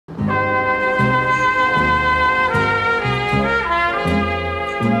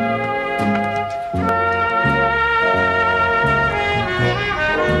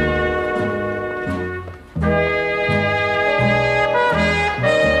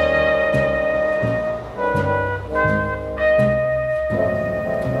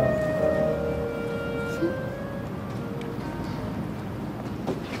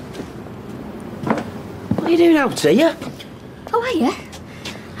doing out here? Oh, are you?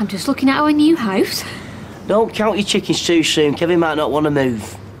 I'm just looking at our new house. Don't count your chickens too soon. Kevin might not want to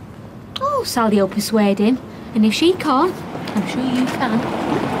move. Oh, Sally will persuade him. And if she can't, I'm sure you can.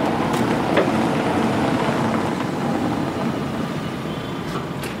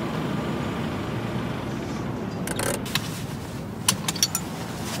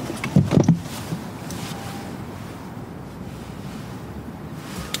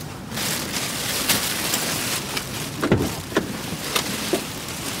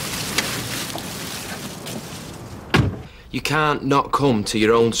 You can't not come to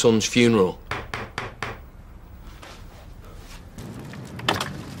your own son's funeral.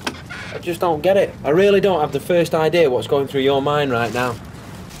 I just don't get it. I really don't have the first idea what's going through your mind right now.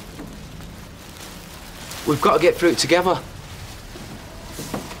 We've got to get through it together.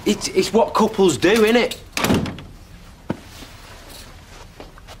 It's what couples do, innit?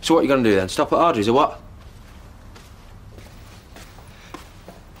 So what are you going to do then? Stop at Audrey's or what?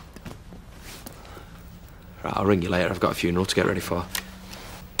 Right, I'll ring you later. I've got a funeral to get ready for.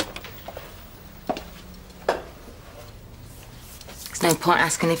 There's no point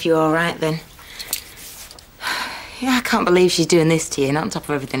asking if you're all right, then. Yeah, I can't believe she's doing this to you, not on top of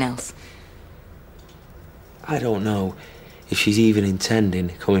everything else. I don't know if she's even intending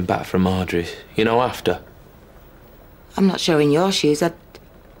coming back from Audrey's, you know, after. I'm not sure in your shoes.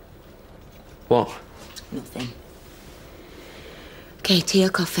 What? Nothing. Okay, tea or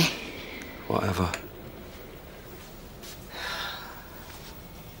coffee? Whatever.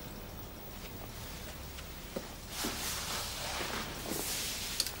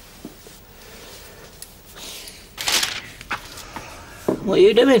 What are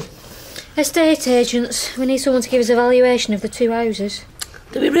you doing? Estate agents. We need someone to give us a valuation of the two houses.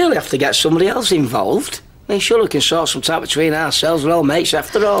 Do we really have to get somebody else involved? I mean, sure, we can sort some out between ourselves. We're all mates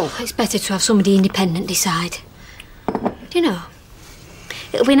after all. It's better to have somebody independent decide. Do you know,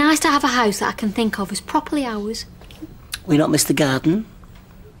 it'll be nice to have a house that I can think of as properly ours. We not miss the garden?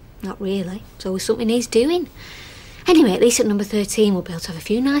 Not really. It's always something needs doing. Anyway, at least at number 13 we'll be able to have a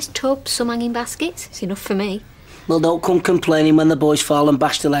few nice tubs, some hanging baskets. It's enough for me. Well, don't come complaining when the boys fall and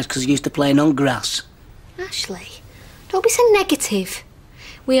bash their legs because they're used to playing on grass. Ashley, don't be so negative.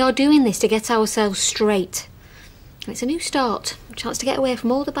 We are doing this to get ourselves straight. It's a new start, a chance to get away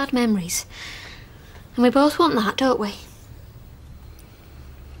from all the bad memories. And we both want that, don't we?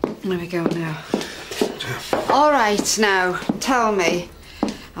 There we go now. All right, now, tell me.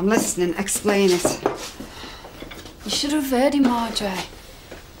 I'm listening. Explain it. You should have heard him, Audrey.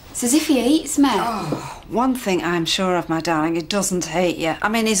 It's as if he hates me. Oh, one thing I'm sure of, my darling, he doesn't hate you. I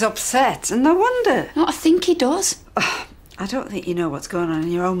mean, he's upset, and no wonder. No, I think he does. Oh, I don't think you know what's going on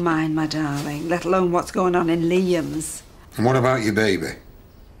in your own mind, my darling, let alone what's going on in Liam's. And what about your baby?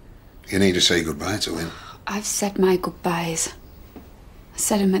 You need to say goodbye to him. I've said my goodbyes. I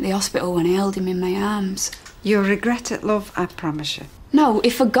said them at the hospital when I held him in my arms. You'll regret it, love, I promise you. No,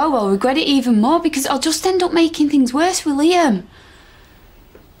 if I go, I'll regret it even more because I'll just end up making things worse with Liam.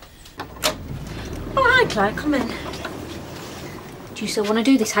 All right, Claire, come in. Do you still want to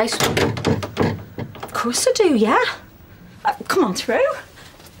do this house? Of course I do, yeah. Come on through.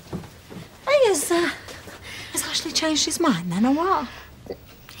 Hey, has Ashley changed his mind then, or what?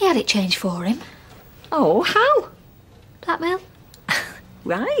 He had it changed for him. Oh, how? Blackmail.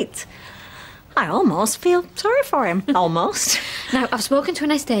 Right. I almost feel sorry for him. Almost. Now, I've spoken to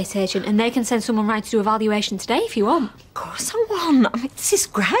an estate agent and they can send someone round to do a valuation today if you want. Of course I want. I mean, this is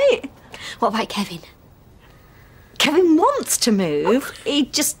great. What about Kevin? Kevin wants to move. He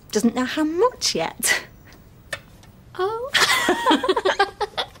just doesn't know how much yet. Oh.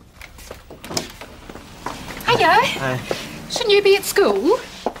 Hiya. Shouldn't you be at school?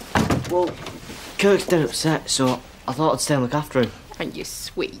 Well, Kirk's dead upset, so I thought I'd stay and look after him. And you're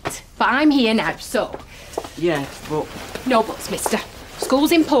sweet. But I'm here now, so... Yeah, but... No buts, mister.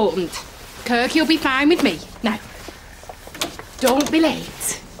 School's important. Kirk, you'll be fine with me. Now, don't be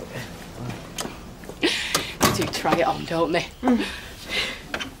late. They do try it on, don't they? Mm.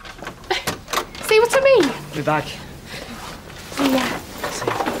 See what I mean? Be back. Yeah.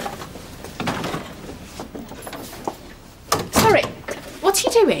 Sorry, what are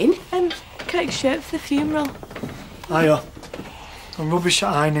you doing? Kirk's shirt for the funeral. Hiya. I'm rubbish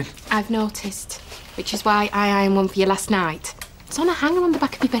at ironing. I've noticed, which is why I ironed one for you last night. It's on a hanger on the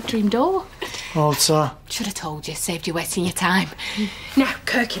back of your bedroom door. Oh, sir. Should have told you, saved you wasting your time. Now,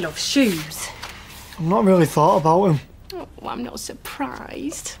 Kirky loves shoes. I've not really thought about him. Oh, I'm not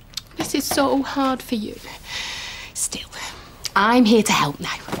surprised. This is so hard for you. Still, I'm here to help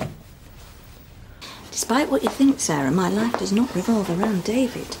now. Despite what you think, Sarah, my life does not revolve around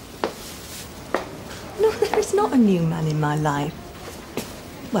David. No, there He's not a new man in my life.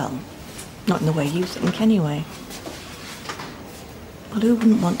 Well, not in the way you think, anyway. Well, who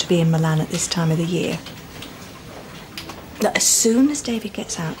wouldn't want to be in Milan at this time of the year? Look, as soon as David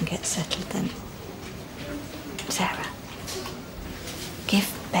gets out and gets settled, then... Sarah, give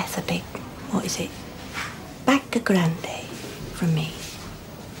Beth a big, what is it? Bacca grande from me.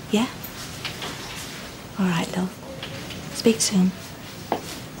 Yeah? All right, love. Speak soon.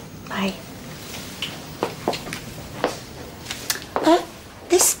 Bye.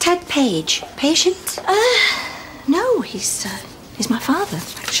 This Ted Page, patient? No, he's my father,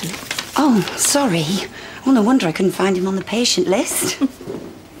 actually. Oh, sorry. Oh, no wonder I couldn't find him on the patient list.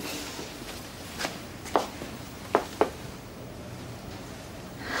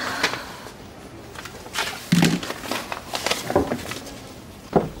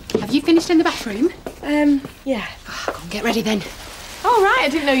 Have you finished in the bathroom? Yeah. Oh, go and get ready then. All right, I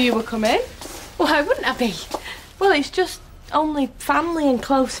didn't know you were coming. Why wouldn't I be? Well, it's just only family and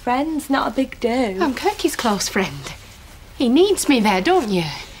close friends, not a big do. I'm Kirky's close friend. He needs me there, don't you?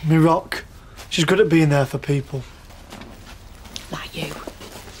 Me rock. She's good at being there for people. Like you.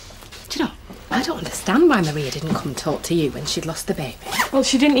 Do you know, I don't understand why Maria didn't come talk to you when she'd lost the baby. Well,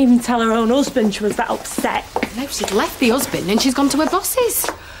 she didn't even tell her own husband she was that upset. No, she'd left the husband and she's gone to her bosses.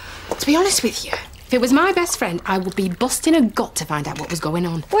 To be honest with you, if it was my best friend, I would be busting a gut to find out what was going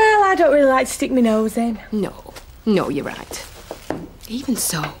on. Well, I don't really like to stick my nose in. No, you're right. Even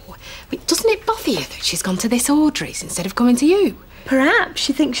so, doesn't it bother you that she's gone to this Audrey's instead of coming to you? Perhaps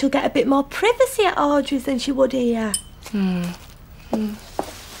she thinks she'll get a bit more privacy at Audrey's than she would here.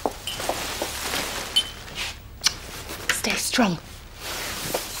 Stay strong.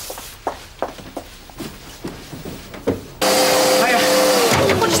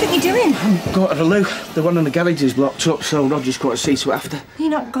 What do you think you're doing? I'm going to the loo. The one in the garage is blocked up, so Roger's got to see to it after.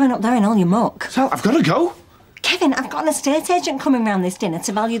 You're not going up there in all your muck. So, I've got to go. Kevin, I've got an estate agent coming round this dinner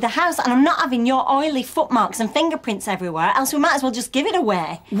to value the house, and I'm not having your oily footmarks and fingerprints everywhere, else we might as well just give it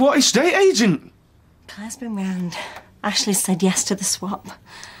away. What estate agent? Claire's been round. Ashley said yes to the swap.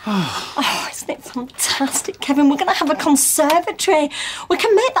 Oh, isn't it fantastic, Kevin? We're going to have a conservatory. We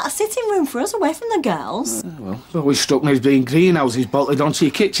can make that a sitting room for us away from the girls. Well, it's always struck me as being greenhouses bolted onto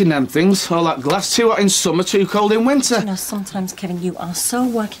your kitchen, them things. All that glass, too hot in summer, too cold in winter. You know, sometimes, Kevin, you are so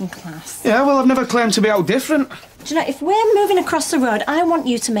working class. Yeah, well, I've never claimed to be out different. Do you know, if we're moving across the road, I want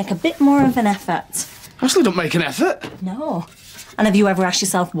you to make a bit more of an effort. Ashley don't make an effort. No. And have you ever asked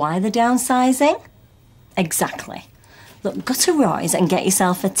yourself why they're downsizing? Exactly. Look, go to Roy's and get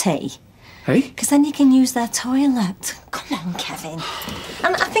yourself a tea. Hey? Because then you can use their toilet. Come on, Kevin.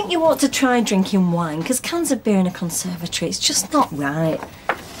 And I think you ought to try drinking wine, because cans of beer in a conservatory, it's just not right.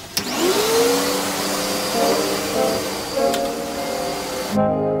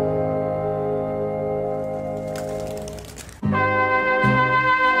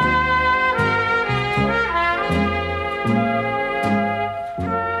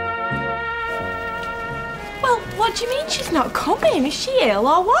 What do you mean she's not coming? Is she ill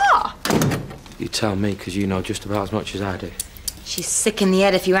or what? You tell me, because you know just about as much as I do. She's sick in the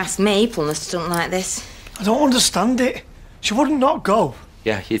head if you ask me, pulling a stunt like this. I don't understand it. She wouldn't not go.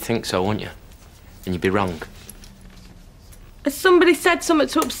 Yeah, you'd think so, wouldn't you? And you'd be wrong. Has somebody said something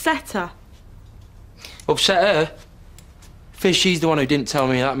to upset her? Upset her? Fish, she's the one who didn't tell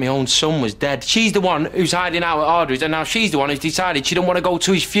me that my own son was dead. She's the one who's hiding out at Audrey's, and now she's the one who's decided she don't want to go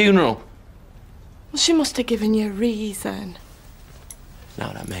to his funeral. Well, she must have given you a reason.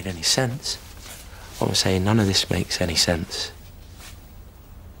 Now that made any sense. What I'm saying, none of this makes any sense.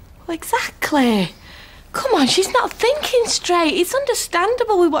 Well, exactly. Come on, she's not thinking straight. It's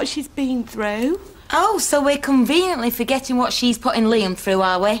understandable with what she's been through. Oh, so we're conveniently forgetting what she's putting Liam through,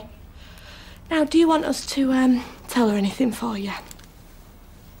 are we? Now, do you want us to, tell her anything for you?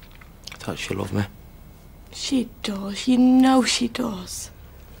 I thought she loved me. She does. You know she does.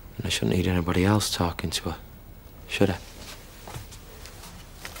 And I shouldn't need anybody else talking to her, should I?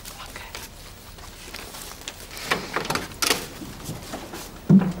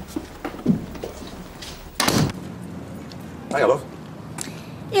 Hiya, love.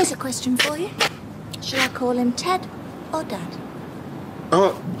 Here's a question for you. Should I call him Ted or Dad?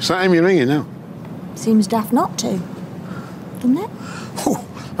 Oh, is that him you're ringing now? Seems daft not to, doesn't it? Oh,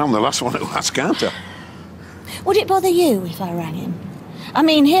 I'm the last one to ask, aren't I? Would it bother you if I rang him? I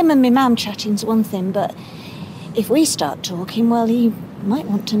mean, him and me mum chatting's one thing, but if we start talking, well, he might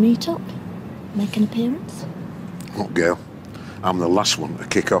want to meet up, make an appearance. Look, girl, I'm the last one to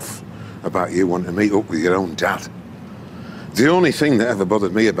kick off about you wanting to meet up with your own dad. The only thing that ever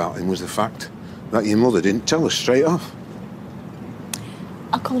bothered me about him was the fact that your mother didn't tell us straight off.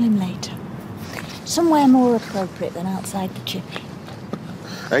 I'll call him later. Somewhere more appropriate than outside the chippy.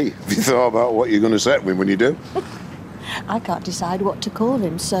 Hey, have you thought about what you're going to say to him when you do? I can't decide what to call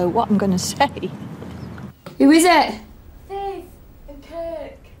him, so what I'm going to say. Who is it? Viv and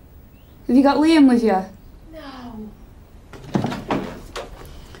Kirk. Have you got Liam with you? No.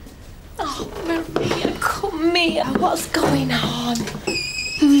 Oh, Maria, come here. What's going on?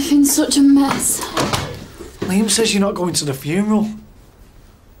 Everything's such a mess. Liam says you're not going to the funeral.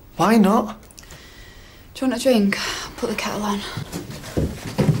 Why not? Do you want a drink? I'll put the kettle on.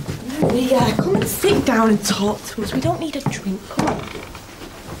 Maria, come and sit down and talk to us. We don't need a drink. Come on.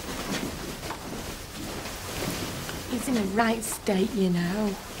 He's in a right state, you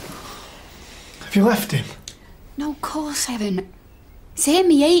know. Have you left him? No, of course I haven't. Sam,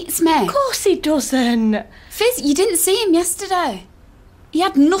 he hates me. Of course he doesn't. Fizz, you didn't see him yesterday. He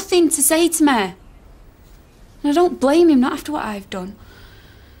had nothing to say to me. And I don't blame him, not after what I've done.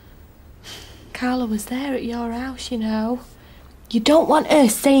 Carla was there at your house, you know. You don't want her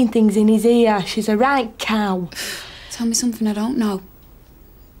saying things in his ear. She's a right cow. Tell me something I don't know.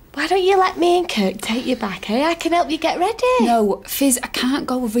 Why don't you let me and Kirk take you back, eh? I can help you get ready. No, Fizz, I can't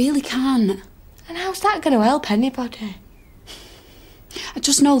go. I really can't. And how's that going to help anybody? I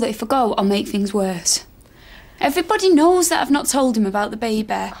just know that if I go, I'll make things worse. Everybody knows that I've not told him about the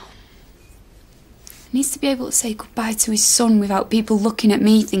baby. He needs to be able to say goodbye to his son without people looking at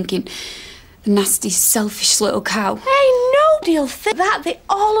me thinking, the nasty, selfish little cow. Hey, nobody'll think that. They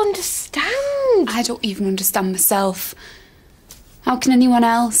all understand. I don't even understand myself. How can anyone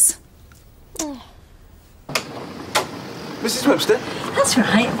else? Oh. Mrs. Webster? That's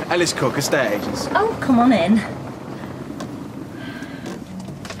right. Ellis Cook, estate agents. Oh, come on in.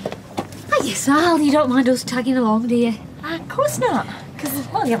 Hiya, Sal. You don't mind us tagging along, do you? Of course not. Because,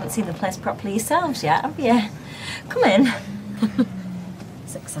 well, you haven't seen the place properly yourselves yet, have you? Come in.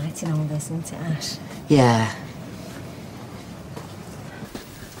 It's exciting, all this, isn't it, Ash? Yeah.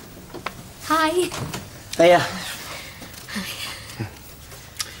 Hi. Hiya.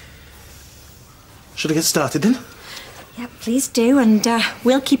 Should I get started then? Yeah, please do, and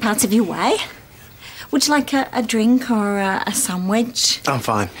we'll keep out of your way. Would you like a drink or a sandwich? I'm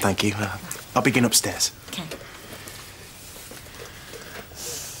fine, thank you. I'll begin upstairs. Okay.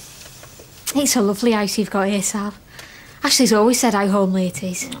 It's a lovely house you've got here, Sal. Ashley's always said how homely it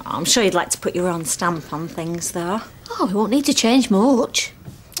is. Oh, I'm sure you'd like to put your own stamp on things, though. Oh, we won't need to change much.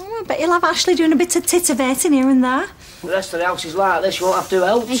 Oh, I bet you'll have Ashley doing a bit of titivating here and there. The rest of the house is like this, you won't have to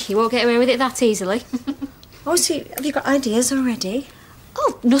help. You won't get away with it that easily. Oh, so have you got ideas already?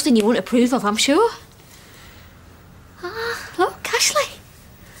 Oh, nothing you wouldn't approve of, I'm sure. Ah, look, Ashley.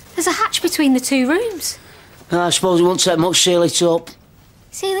 There's a hatch between the two rooms. I suppose it won't take much to seal it up.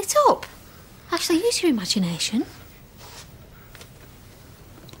 Seal it up? Ashley, use your imagination.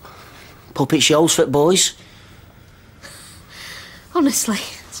 Puppet shows for the boys. Honestly,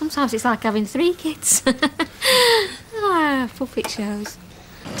 sometimes it's like having 3 kids. Puppet shows.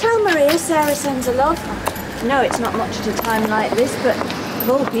 Tell Maria Sarah sends her love. No, it's not much at a time like this, but of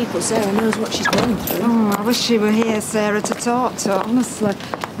all people, Sarah knows what she's going through. Oh, I wish she were here, Sarah, to talk to her, honestly.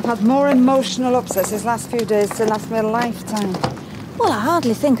 I've had more emotional upsets these last few days to last me a lifetime. Well, I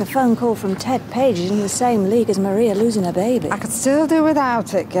hardly think a phone call from Ted Page is in the same league as Maria losing her baby. I could still do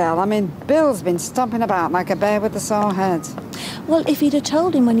without it, girl. I mean, Bill's been stomping about like a bear with a sore head. Well, if he'd have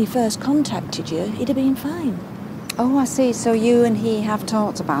told him when he first contacted you, he'd have been fine. Oh, I see. So you and he have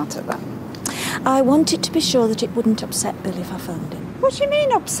talked about it, then? I wanted to be sure that it wouldn't upset Bill if I phoned him. What do you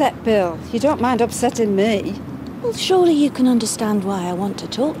mean, upset Bill? You don't mind upsetting me? Well, surely you can understand why I want to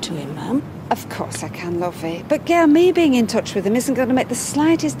talk to him, ma'am. Of course I can, lovey. But, girl, me being in touch with him isn't going to make the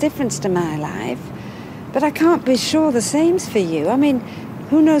slightest difference to my life. But I can't be sure the same's for you. I mean,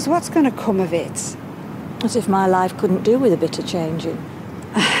 who knows what's going to come of it? As if my life couldn't do with a bit of changing.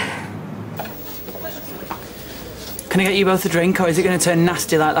 Can I get you both a drink, or is it going to turn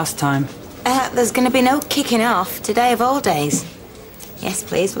nasty like last time? There's going to be no kicking off. Today of all days. Yes,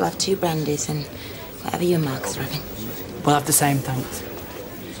 please. We'll have 2 brandies and whatever you and Marcus are having. We'll have the same, thanks.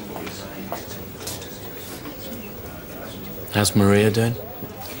 How's Maria doing?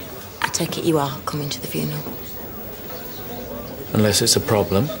 I take it you are coming to the funeral. Unless it's a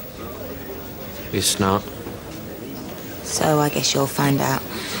problem. It's not. So I guess you'll find out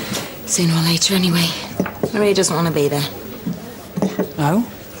sooner or later anyway. Maria doesn't want to be there. Oh?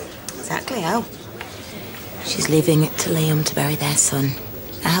 Exactly, oh. She's leaving it to Liam to bury their son.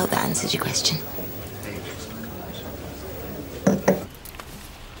 I hope that answers your question.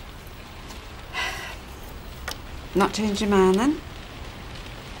 Not changed your mind, then?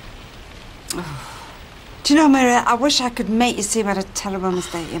 Oh. Do you know, Mary, I wish I could make you see what a terrible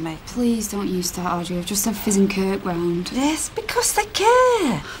mistake you made. Please don't you start, Audrey. I've just had Fizz and Kirk round. Yes, because they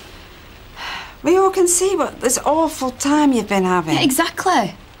care. We all can see what this awful time you've been having. Yeah,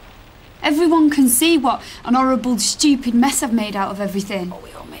 exactly. Everyone can see what an horrible, stupid mess I've made out of everything. Oh,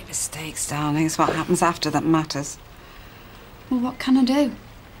 we all make mistakes, darling. It's what happens after that matters. Well, what can I do?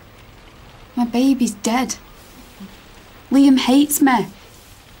 My baby's dead. Liam hates me.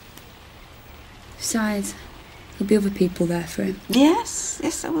 Besides, there'll be other people there for him. Yes,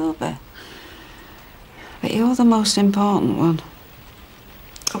 yes, there will be. But you're the most important one.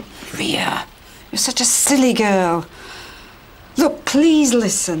 Oh, Ria, you're such a silly girl. Look, please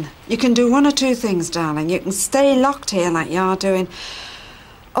listen. You can do one or two things, darling. You can stay locked here like you're doing,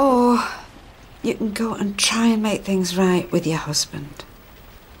 or you can go and try and make things right with your husband.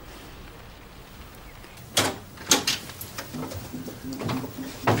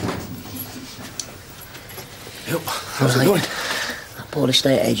 How's it going? That poor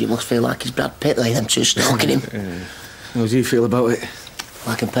estate agent must feel like he's Brad Pitt, like them two stalking him. Yeah. How do you feel about it?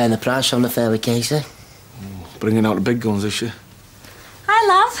 Like I'm paying the price on the affair with Casey. Bringing out the big guns, is she? Hi,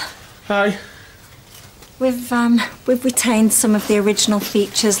 love. Hi. We've retained some of the original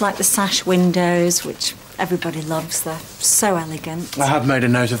features, like the sash windows, which everybody loves. They're so elegant. I have made a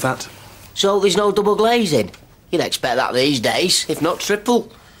note of that. So there's no double glazing? You'd expect that these days, if not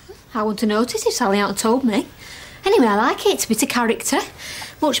triple. I wouldn't have noticed if Sally hadn't told me. Anyway, I like it. It's a bit of character.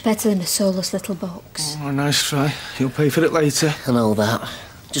 Much better than a soulless little box. Oh, nice try. You'll pay for it later. I know that.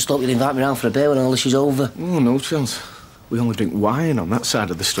 Just hope you'll invite me round for a beer when all this is over. Oh, no chance. We only drink wine on that side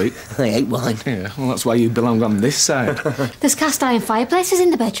of the street. I hate wine. Yeah, well, that's why you belong on this side. There's cast iron fireplaces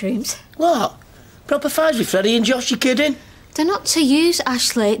in the bedrooms. What? Proper fires with Freddie and Josh, you kidding? They're not to use,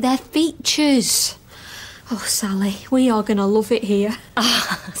 Ashley. They're features. Oh, Sally, we are going to love it here.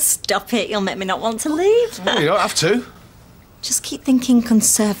 Oh, stop it. You'll make me not want to leave. Oh, you don't have to. Just keep thinking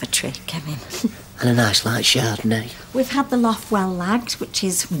conservatory, Kevin. And a nice light Chardonnay. We've had the loft well lagged, which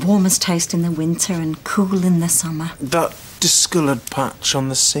is warm as toast in the winter and cool in the summer. That discoloured patch on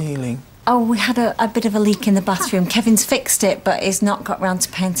the ceiling. Oh, we had a bit of a leak in the bathroom. Kevin's fixed it, but he's not got round to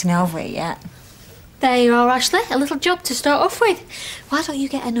painting over it yet. There you are, Ashley. A little job to start off with. Why don't you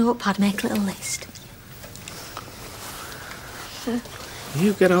get a notepad, make a little list?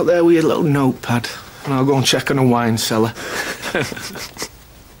 You get out there with your little notepad, and I'll go and check on a wine cellar.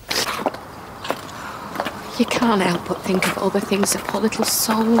 You can't help but think of all the things that poor little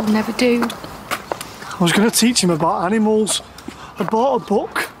soul will never do. I was going to teach him about animals. I bought a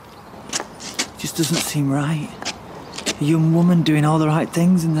book. It just doesn't seem right. A young woman doing all the right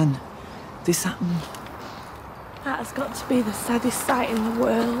things and then this happened. That has got to be the saddest sight in the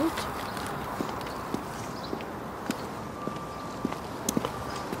world.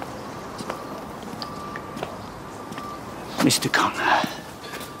 Mr. Connor.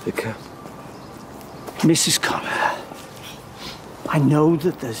 Vicar. Mrs. Connor. I know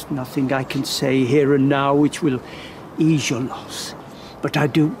that there's nothing I can say here and now which will ease your loss, but I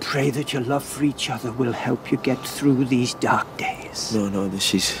do pray that your love for each other will help you get through these dark days. No,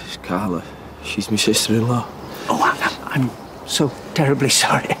 this is Carla. She's my sister-in-law. Oh, I'm so terribly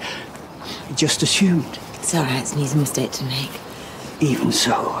sorry. I just assumed. It's all right, it's an easy mistake to make. Even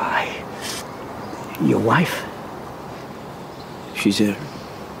so, Your wife? She's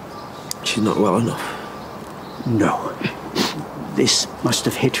not well enough. No. This must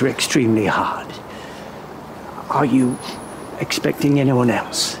have hit her extremely hard. Are you expecting anyone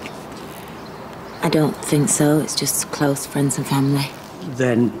else? I don't think so. It's just close friends and family.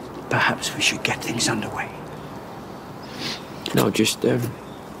 Then perhaps we should get things underway. No, just a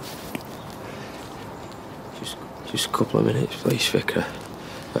couple of minutes, please, Vicar.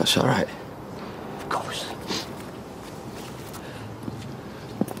 That's all right. Of course.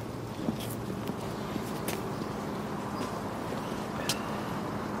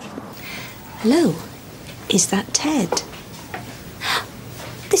 Hello, is that Ted?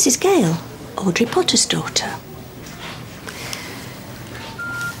 This is Gail, Audrey Potter's daughter.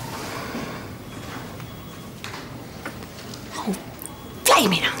 Oh,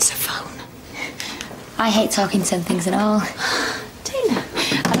 flaming answer phone. I hate talking to things and all. Tina.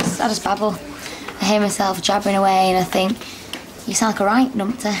 I just babble. I hear myself jabbering away and I think, you sound like a right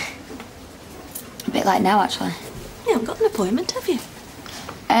numpty. A bit like now, actually. You haven't got an appointment, have you?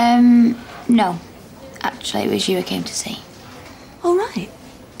 No. Actually, it was you I came to see. All right.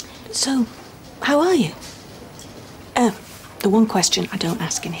 So, how are you? The one question I don't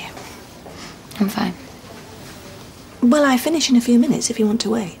ask in here. I'm fine. Well, I finish in a few minutes if you want to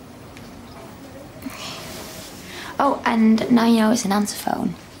wait. Oh, and now you know it's an answer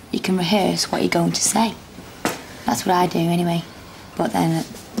phone. You can rehearse what you're going to say. That's what I do anyway. But then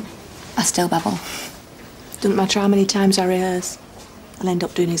I still babble. Doesn't matter how many times I rehearse, I'll end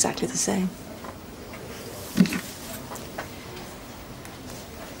up doing exactly the same.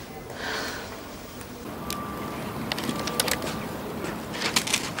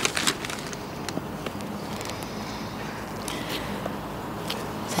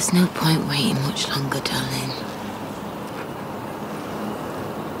 There's no point waiting much longer, darling.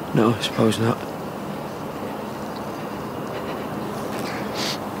 No, I suppose not.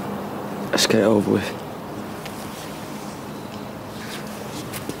 Let's get it over with.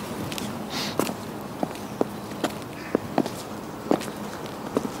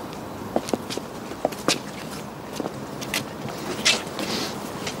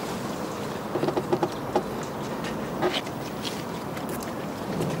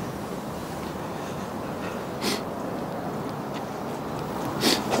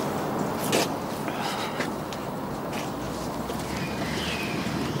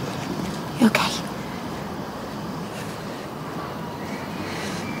 You okay?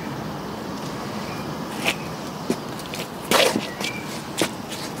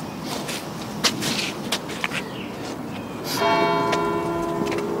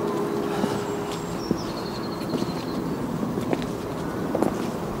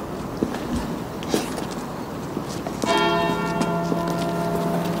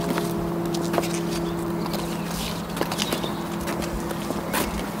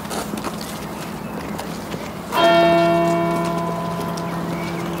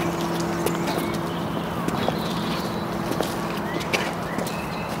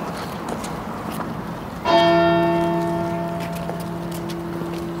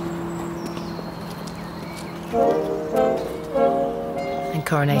 And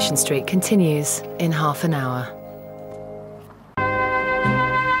Coronation Street continues in half an hour.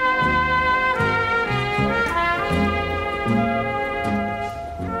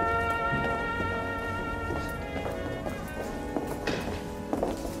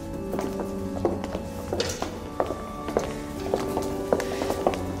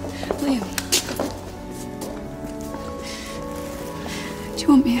 Liam. Do you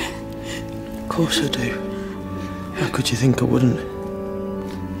want me here? Of course I do. How could you think I wouldn't?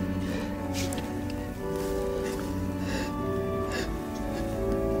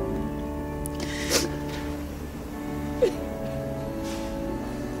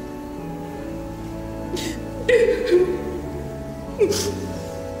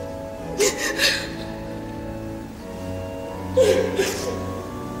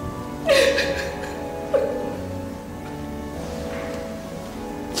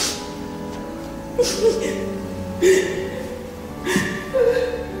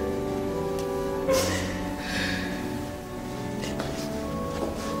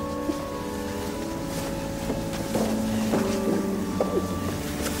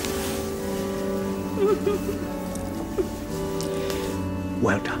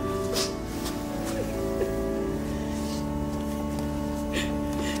 Well done.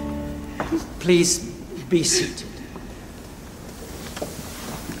 Please be seated.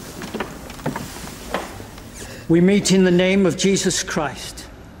 We meet in the name of Jesus Christ,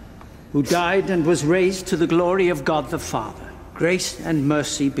 who died and was raised to the glory of God the Father. Grace and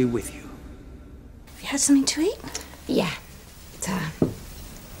mercy be with you. Have you had something to eat? Yeah.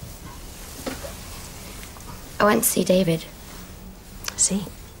 I went to see David. See?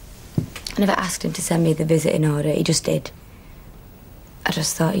 I never asked him to send me the visiting order. He just did. I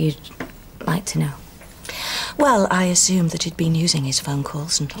just thought you'd like to know. Well, I assumed that he'd been using his phone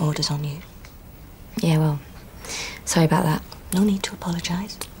calls and orders on you. Yeah, well, sorry about that. No need to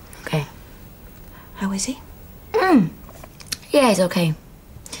apologise. Okay. How is he? Yeah, he's okay.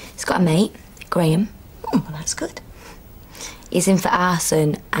 He's got a mate, Graham. Well, that's good. He's in for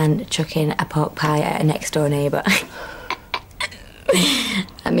arson and chucking a pork pie at a next-door neighbour.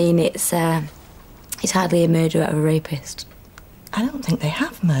 I mean, he's hardly a murderer or a rapist. I don't think they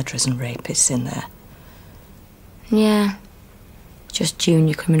have murderers and rapists in there. Yeah, just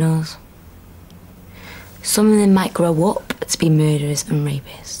junior criminals. Some of them might grow up to be murderers and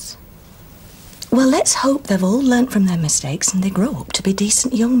rapists. Well, let's hope they've all learnt from their mistakes and they grow up to be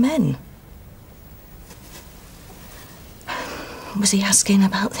decent young men. Was he asking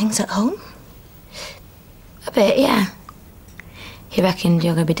about things at home? A bit, yeah. He reckoned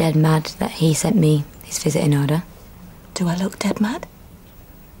you're going to be dead mad that he sent me his visiting order. Do I look dead mad?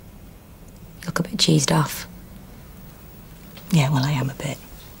 You look a bit cheesed off. Yeah, well, I am a bit.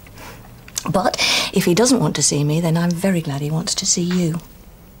 But if he doesn't want to see me, then I'm very glad he wants to see you.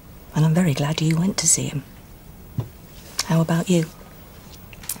 And I'm very glad you went to see him. How about you?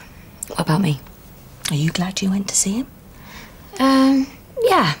 What about me? Are you glad you went to see him?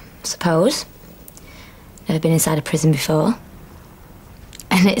 Yeah, suppose. Never been inside a prison before.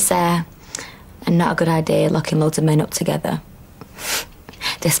 And it's not a good idea locking loads of men up together.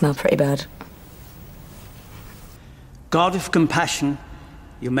 They smell pretty bad. God of compassion,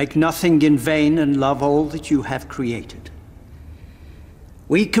 you make nothing in vain and love all that you have created.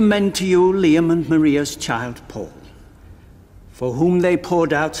 We commend to you Liam and Maria's child, Paul, for whom they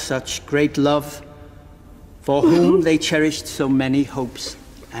poured out such great love, for whom they cherished so many hopes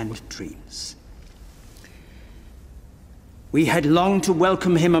and dreams. We had longed to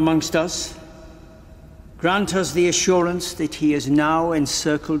welcome him amongst us. Grant us the assurance that he is now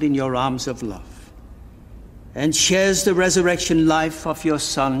encircled in your arms of love and shares the resurrection life of your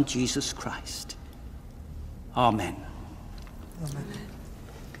Son, Jesus Christ. Amen. Amen.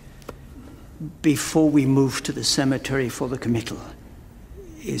 Before we move to the cemetery for the committal,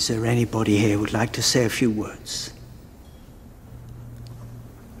 is there anybody here who would like to say a few words?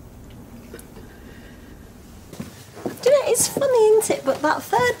 Do you know, it's funny, isn't it? But that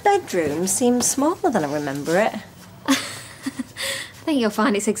third bedroom seems smaller than I remember it. I think you'll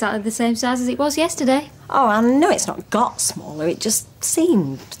find it's exactly the same size as it was yesterday. Oh, I know it's not got smaller, it just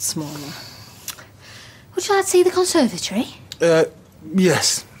seemed smaller. Would you like to see the conservatory?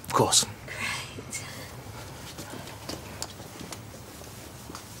 Yes, of course.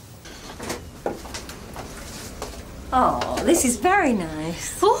 Oh, this is very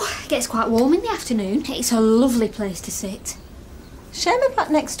nice. Oh, it gets quite warm in the afternoon. It's a lovely place to sit. Shame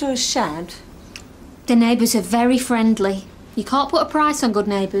about next door's shed. The neighbours are very friendly. You can't put a price on good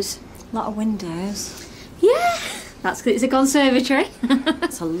neighbours. A lot of windows. Yeah, that's because it's a conservatory.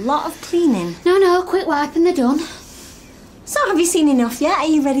 It's a lot of cleaning. No, quick wipe and they're done. So, have you seen enough yet? Are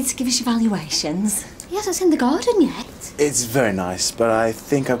you ready to give us your valuations? He hasn't seen the garden yet. It's very nice, but I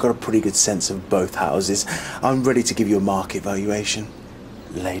think I've got a pretty good sense of both houses. I'm ready to give you a market valuation.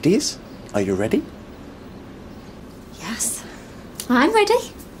 Ladies, are you ready? Yes. I'm ready.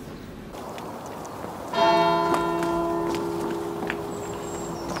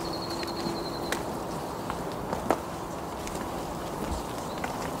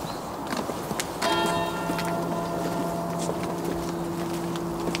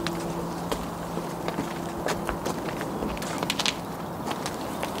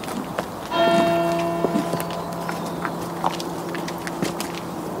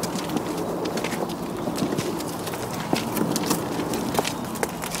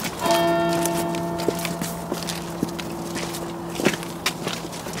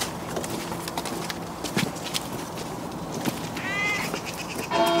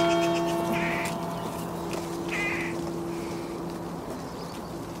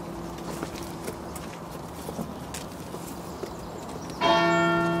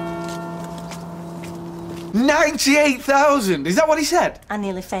 $98,000, is that what he said? I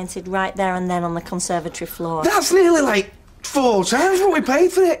nearly fainted right there and then on the conservatory floor. That's nearly like 4 times what we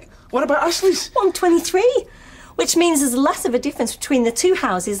paid for it. What about Ashley's? 123, which means there's less of a difference between the two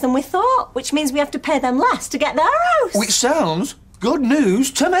houses than we thought, which means we have to pay them less to get their house. Which sounds good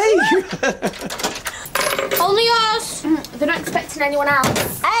news to me. Only us. They're not expecting anyone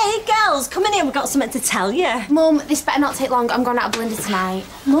else. Hey, girls, come in here. We've got something to tell you. Mum, this better not take long. I'm going out of Belinda tonight.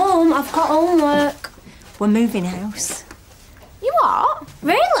 Mum, I've got homework. We're moving house. You are?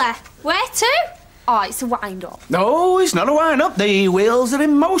 Really? Where to? Oh, it's a wind-up. No, it's not a wind-up. The wheels are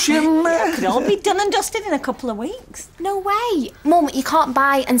in motion. It could all be done and dusted in a couple of weeks. No way. Mum, you can't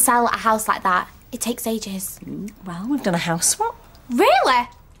buy and sell a house like that. It takes ages. Well, we've done a house swap. Really? Are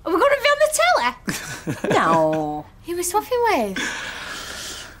we going to be on the telly? No. Who are we swapping with?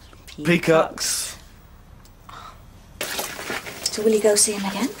 Peacocks. So will you go see him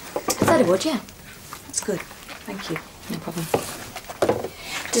again? I said I would, yeah. That's good. Thank you. No problem.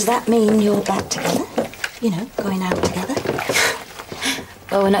 Does that mean you're back together? You know, going out together?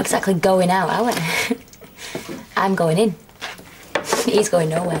 Well, we're not exactly going out, are we? I'm going in. He's going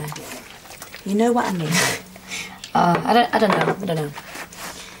nowhere. You know what I mean? Oh, I don't know.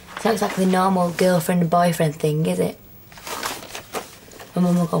 It's not exactly a normal girlfriend and boyfriend thing, is it? My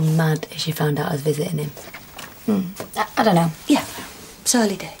mum will go mad if she found out I was visiting him. I don't know. Yeah, it's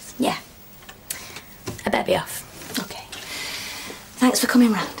early days. Yeah. I better be off. Okay. Thanks for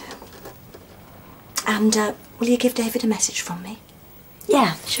coming round. And will you give David a message from me?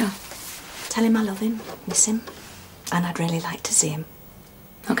 Yeah, sure. Tell him I love him, miss him, and I'd really like to see him.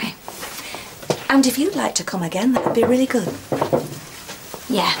 Okay. And if you'd like to come again, that would be really good.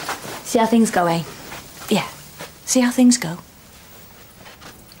 Yeah. See how things go, eh? Yeah. See how things go.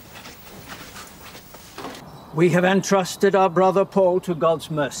 We have entrusted our brother Paul to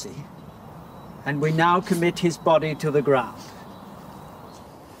God's mercy. And we now commit his body to the ground.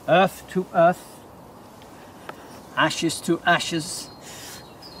 Earth to earth, ashes to ashes,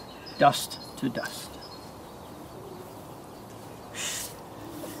 dust to dust.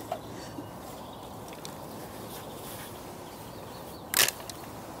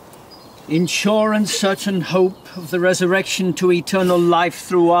 In sure and certain hope of the resurrection to eternal life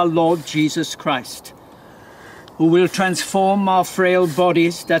through our Lord Jesus Christ, who will transform our frail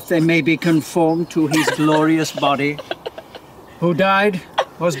bodies that they may be conformed to his glorious body, who died,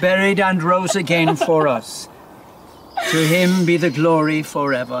 was buried, and rose again for us. To him be the glory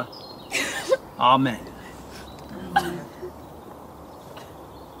forever. Amen.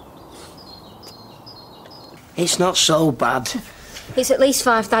 It's not so bad. It's at least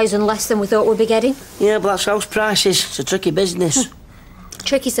 5,000 less than we thought we'd be getting. Yeah, but that's house prices. It's a tricky business.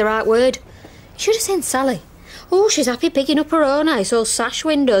 Tricky's the right word. You should have seen Sally. Oh, she's happy picking up her own house, all sash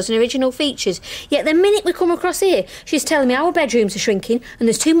windows and original features. Yet the minute we come across here, she's telling me our bedrooms are shrinking and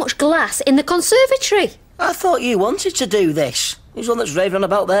there's too much glass in the conservatory. I thought you wanted to do this. He's one that's raving on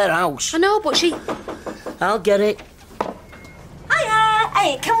about their house. I know, but she... I'll get it. Hiya!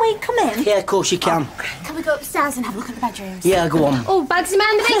 Hey, can we come in? Yeah, of course you can. Can we go upstairs and have a look at the bedrooms? Yeah, go on. Oh, Bagsy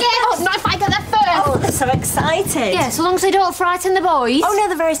man, the big house! Not if I get there first! Oh, they're so excited. Yeah, so long as they don't frighten the boys. Oh, no,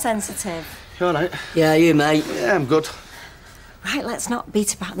 they're very sensitive. You all right? Yeah, you, mate. Yeah, I'm good. Right, let's not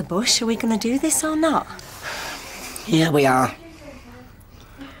beat about the bush. Are we going to do this or not? Yeah, we are.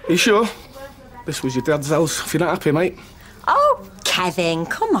 You sure? This was your dad's house. If you're not happy, mate. Oh, Kevin,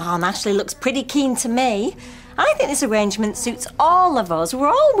 come on. Ashley looks pretty keen to me. I think this arrangement suits all of us. We're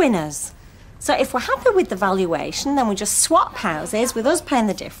all winners. So if we're happy with the valuation, then we just swap houses with us paying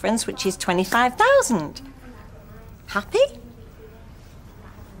the difference, which is 25,000. Happy?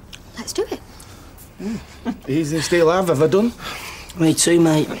 Let's do it. Easiest deal I've ever done. Me too,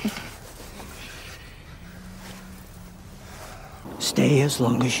 mate. Stay as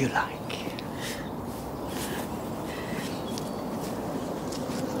long as you like.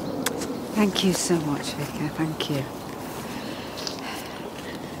 Thank you so much, Vicar. Thank you.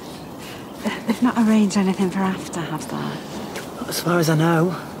 They've not arranged anything for after, have they? As far as I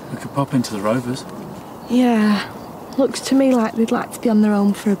know. We could pop into the Rovers. Yeah. Looks to me like they'd like to be on their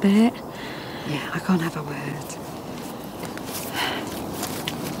own for a bit. Yeah, I'll go and have a word.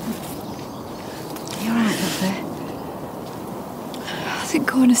 You all right, lovely? I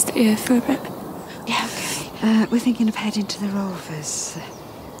think I want to stay here for a bit. Yeah, OK. We're thinking of heading to the Rovers.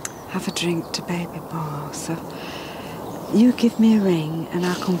 Have a drink to baby Bo, so... You give me a ring and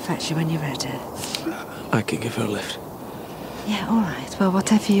I'll come fetch you when you're ready. I can give her a lift. Yeah, all right. Well,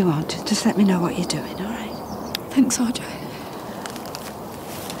 whatever you want, just let me know what you're doing, all right? Thanks, RJ.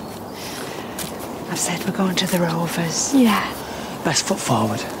 I've said we're going to the Rovers. Yeah. Best foot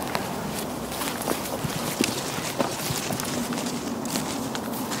forward.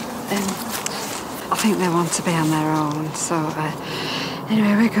 I think they want to be on their own, so...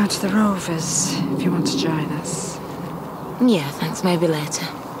 anyway, we're going to the Rovers, if you want to join us. Yeah, thanks. Maybe later.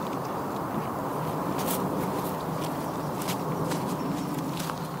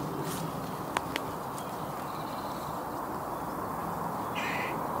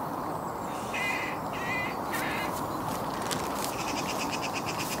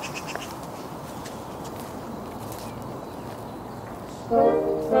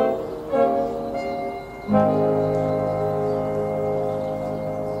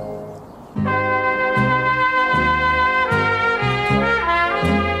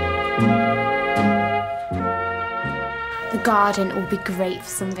 The garden will be great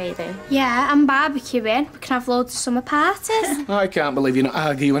for sunbathing. Yeah, and barbecuing. We can have loads of summer parties. I can't believe you're not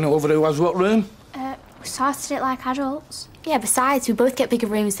arguing over who has what room. We sorted it like adults. Yeah, besides, we both get bigger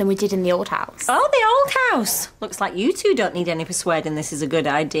rooms than we did in the old house. Oh, the old house. Looks like you two don't need any persuading this is a good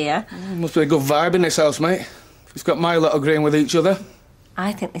idea. Must be a good vibe in this house, mate. We've got my lot agreeing with each other.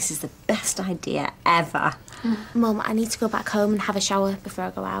 I think this is the best idea ever. Mum, I need to go back home and have a shower before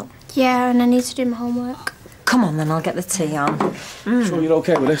I go out. Yeah, and I need to do my homework. Come on, then, I'll get the tea on. So you're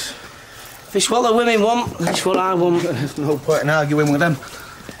OK with this? If it's what the women want, that's what I want. There's no point in arguing with them.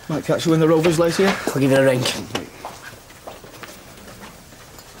 Might catch you in the Rovers later. I'll give you a ring.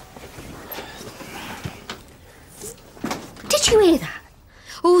 Did you hear that?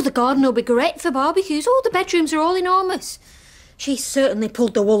 Oh, the garden will be great for barbecues. Oh, the bedrooms are all enormous. She certainly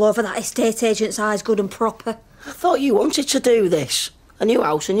pulled the wool over that estate agent's eyes good and proper. I thought you wanted to do this. A new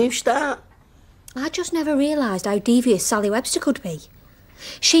house, a new start. I just never realised how devious Sally Webster could be.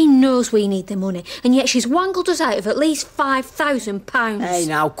 She knows we need the money, and yet she's wangled us out of at least £5,000. Hey,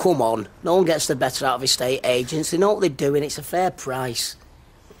 now, come on. No one gets the better out of estate agents. They know what they're doing. It's a fair price.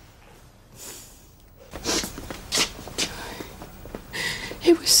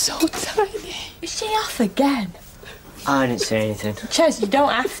 She was so tiny. Is she off again? I didn't say anything. Ches, you don't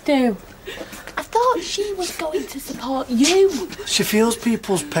have to. I thought she was going to support you. She feels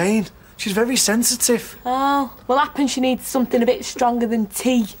people's pain. She's very sensitive. Oh, well, happen she needs something a bit stronger than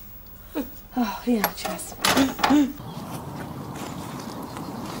tea. Oh, yeah, Ches.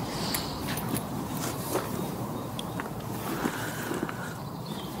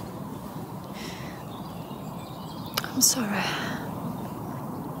 I'm sorry.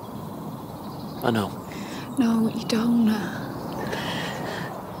 I know. No, you don't.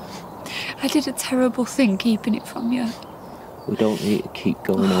 I did a terrible thing keeping it from you. We don't need to keep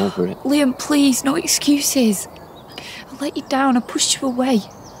going over it. Liam, please, no excuses. I let you down, I pushed you away.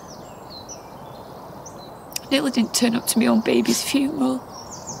 I nearly didn't turn up to my own baby's funeral.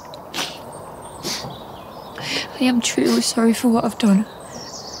 I am truly sorry for what I've done.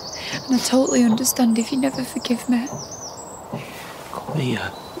 And I totally understand if you never forgive me. Come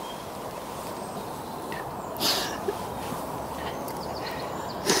here.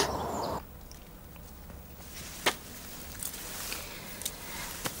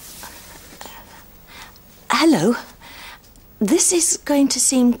 Hello. This is going to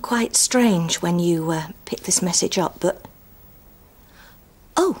seem quite strange when you pick this message up, but...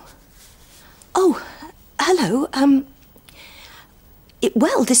 Oh, hello.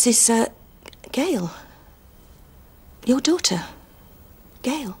 Well, this is, Gail. Your daughter,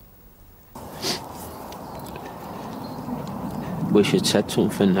 Gail. Wish I'd said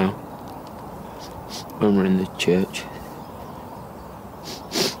something now. When we're in the church.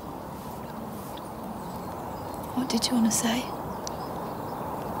 What did you want to say?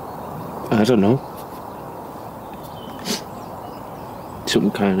 I don't know.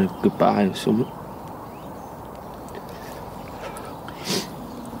 Some kind of goodbye or something.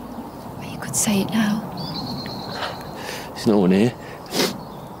 You could say it now. There's no one here.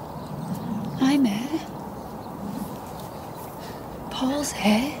 I'm here. Paul's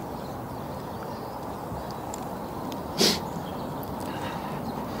here.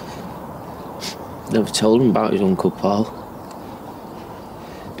 Never told him about his Uncle Paul.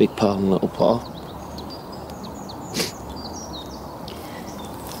 Big Paul and Little Paul.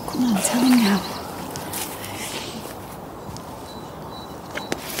 Come on, tell him now.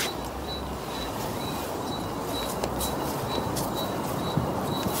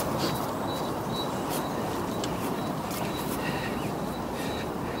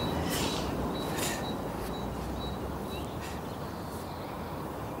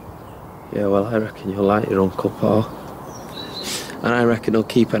 Yeah, well, I reckon you'll like your Uncle Paul. And I reckon he'll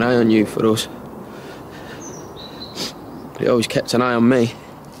keep an eye on you for us. But he always kept an eye on me.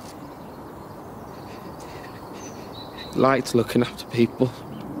 He liked looking after people.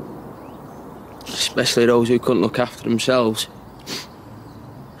 Especially those who couldn't look after themselves.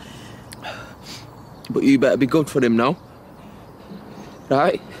 But you better be good for him now.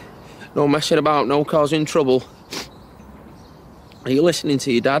 Right? No messing about, no causing trouble. Are you listening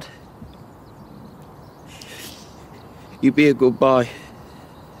to your dad? You be a good boy.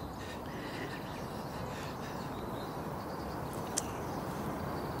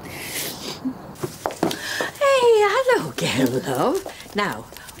 Hello, Gail, love. Now,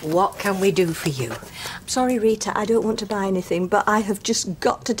 what can we do for you? I'm sorry, Rita, I don't want to buy anything, but I have just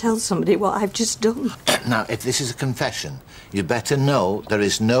got to tell somebody what I've just done. Now, if this is a confession, you better know there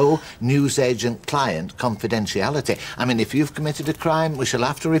is no newsagent-client confidentiality. I mean, if you've committed a crime, we shall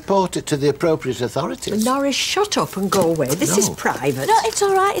have to report it to the appropriate authorities. Norris, shut up and go away. This is private. No, it's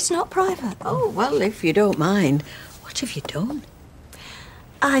all right. It's not private. Oh, well, if you don't mind. What have you done?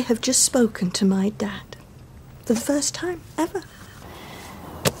 I have just spoken to my dad. For the first time ever.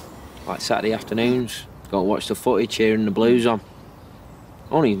 Like Saturday afternoons, go and watch the footy, cheering the Blues on.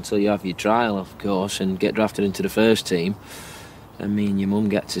 Only until you have your trial, of course, and get drafted into the first team. And me and your mum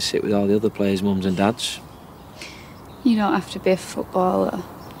get to sit with all the other players' mums and dads. You don't have to be a footballer.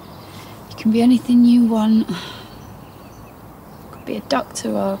 You can be anything you want. You could be a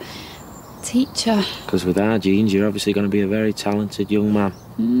doctor or a teacher. Because with our genes, you're obviously going to be a very talented young man.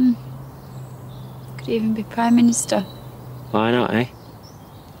 Could even be Prime Minister. Why not, eh?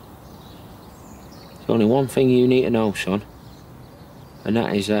 There's only one thing you need to know, son. And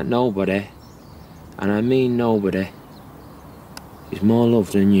that is that nobody, and I mean nobody, is more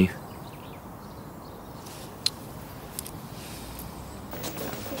loved than you.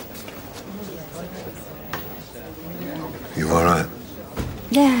 You all right?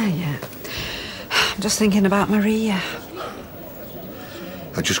 Yeah. I'm just thinking about Maria.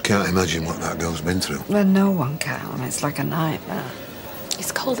 I just can't imagine what that girl's been through. Well, no one can. It's like a nightmare.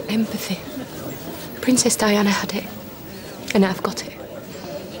 It's called empathy. Princess Diana had it, and I've got it.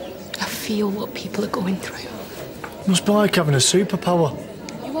 feel what people are going through. Must be like having a superpower.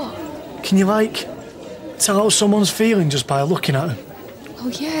 You what? Can you, like, tell how someone's feeling just by looking at them?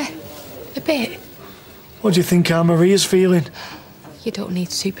 Well, yeah, a bit. What do you think Aunt Maria's feeling? You don't need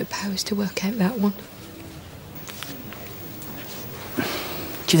superpowers to work out that one.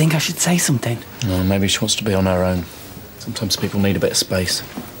 Do you think I should say something? No, maybe she wants to be on her own. Sometimes people need a bit of space.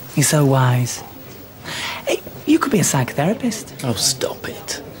 You're so wise. Hey, you could be a psychotherapist. Oh, stop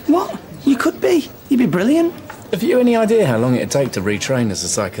it. What? You could be. You'd be brilliant. Have you any idea how long it'd take to retrain as a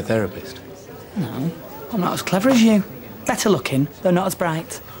psychotherapist? No, I'm not as clever as you. Better looking, though not as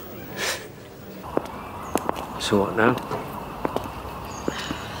bright. So what now?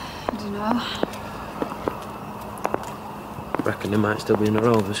 I don't know. Reckon they might still be in the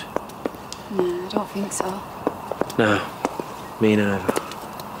Rovers? No, I don't think so. No, me neither.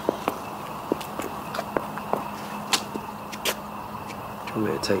 Do you want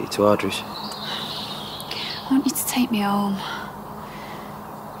me to take you to Audrey's? I want you to take me home.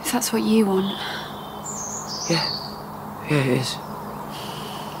 If that's what you want. Yeah, it is.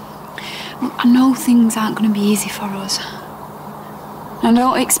 Look, I know things aren't going to be easy for us. And I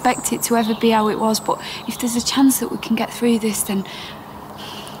don't expect it to ever be how it was, but if there's a chance that we can get through this, then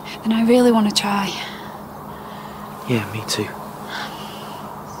I really want to try. Yeah, me too.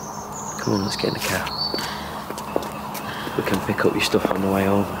 Come on, let's get in the car. We can pick up your stuff on the way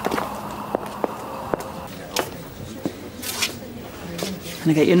over.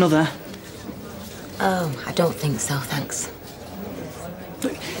 Can I get you another? Oh, I don't think so, thanks.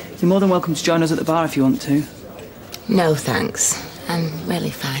 You're more than welcome to join us at the bar if you want to. No, thanks. I'm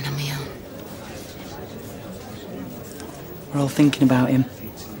really fine on my own. We're all thinking about him.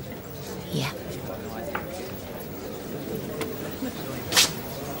 Yeah.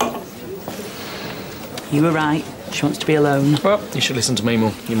 You were right. She wants to be alone. Well, you should listen to me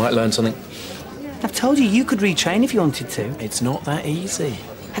more. You might learn something. I've told you you could retrain if you wanted to. It's not that easy.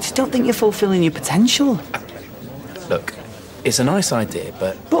 I just don't think you're fulfilling your potential. Look, it's a nice idea,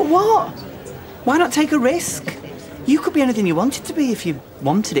 but... But what? Why not take a risk? You could be anything you wanted to be if you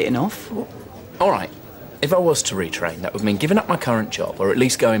wanted it enough. All right. If I was to retrain, that would mean giving up my current job, or at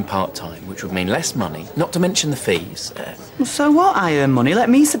least going part-time, which would mean less money, not to mention the fees. Well, so what? I earn money. Let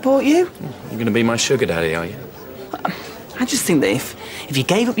me support you. You're going to be my sugar daddy, are you? I just think that if you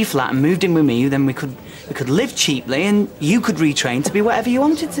gave up your flat and moved in with me, then we could live cheaply and you could retrain to be whatever you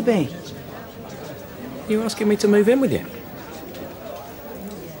wanted to be. You asking me to move in with you?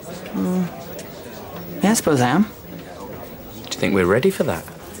 Yeah, I suppose I am. Do you think we're ready for that?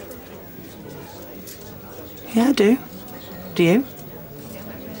 Yeah, I do. Do you?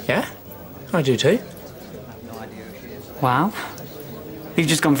 Yeah, I do too. Wow. You've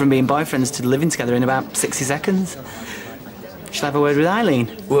just gone from being boyfriends to living together in about 60 seconds. Shall I have a word with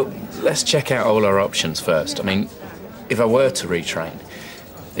Eileen? Well, let's check out all our options first. I mean, if I were to retrain,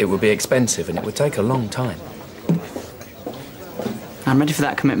 it would be expensive and it would take a long time. I'm ready for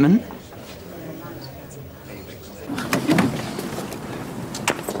that commitment.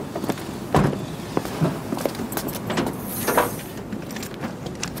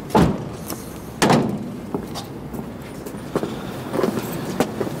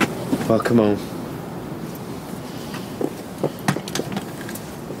 Well, come on.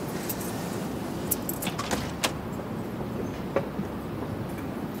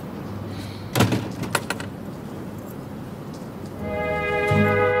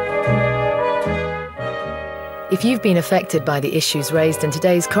 If you've been affected by the issues raised in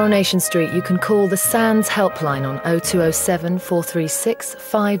today's Coronation Street, you can call the SANDS helpline on 0207 436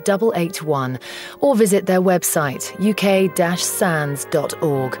 5881 or visit their website uk-sands.org.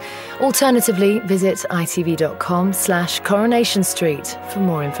 Alternatively, visit itv.com/Coronation Street for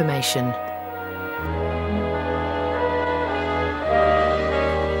more information.